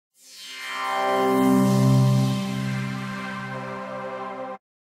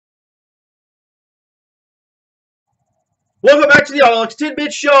back to the AutoLooks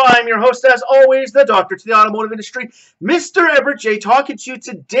Tidbit Show. I'm your host, as always, the doctor to the automotive industry, Mr. Everett J, talking to you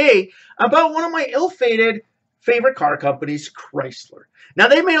today about one of my ill-fated favorite car companies, Chrysler. Now,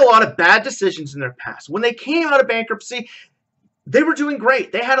 they made a lot of bad decisions in their past. When they came out of bankruptcy, they were doing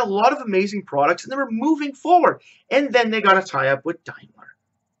great. They had a lot of amazing products, and they were moving forward. And then they got a tie-up with Daimler.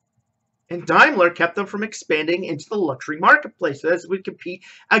 And Daimler kept them from expanding into the luxury marketplace as we compete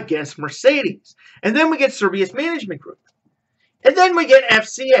against Mercedes. And then we get Serbia's Management Group. And then we get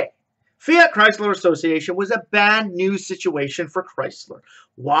FCA. Fiat Chrysler Association was a bad news situation for Chrysler.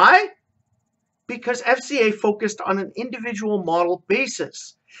 Why? Because FCA focused on an individual model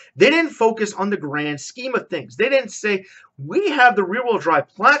basis. They didn't focus on the grand scheme of things. They didn't say, we have the rear-wheel drive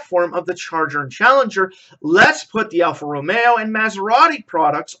platform of the Charger and Challenger. Let's put the Alfa Romeo and Maserati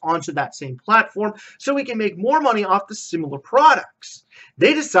products onto that same platform so we can make more money off the similar products.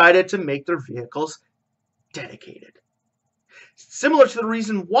 They decided to make their vehicles dedicated. Similar to the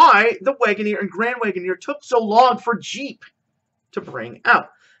reason why the Wagoneer and Grand Wagoneer took so long for Jeep to bring out.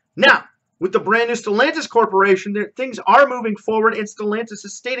 Now, with the brand new Stellantis Corporation, things are moving forward, and Stellantis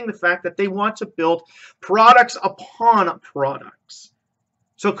is stating the fact that they want to build products upon products.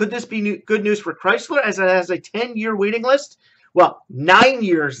 So could this be good news for Chrysler, as it has a 10-year waiting list? Well, 9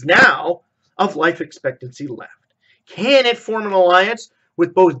 years now of life expectancy left. Can it form an alliance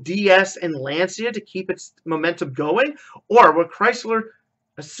with both DS and Lancia to keep its momentum going? Or will Chrysler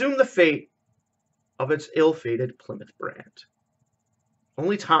assume the fate of its ill-fated Plymouth brand?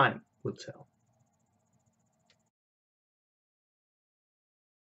 Only time will tell.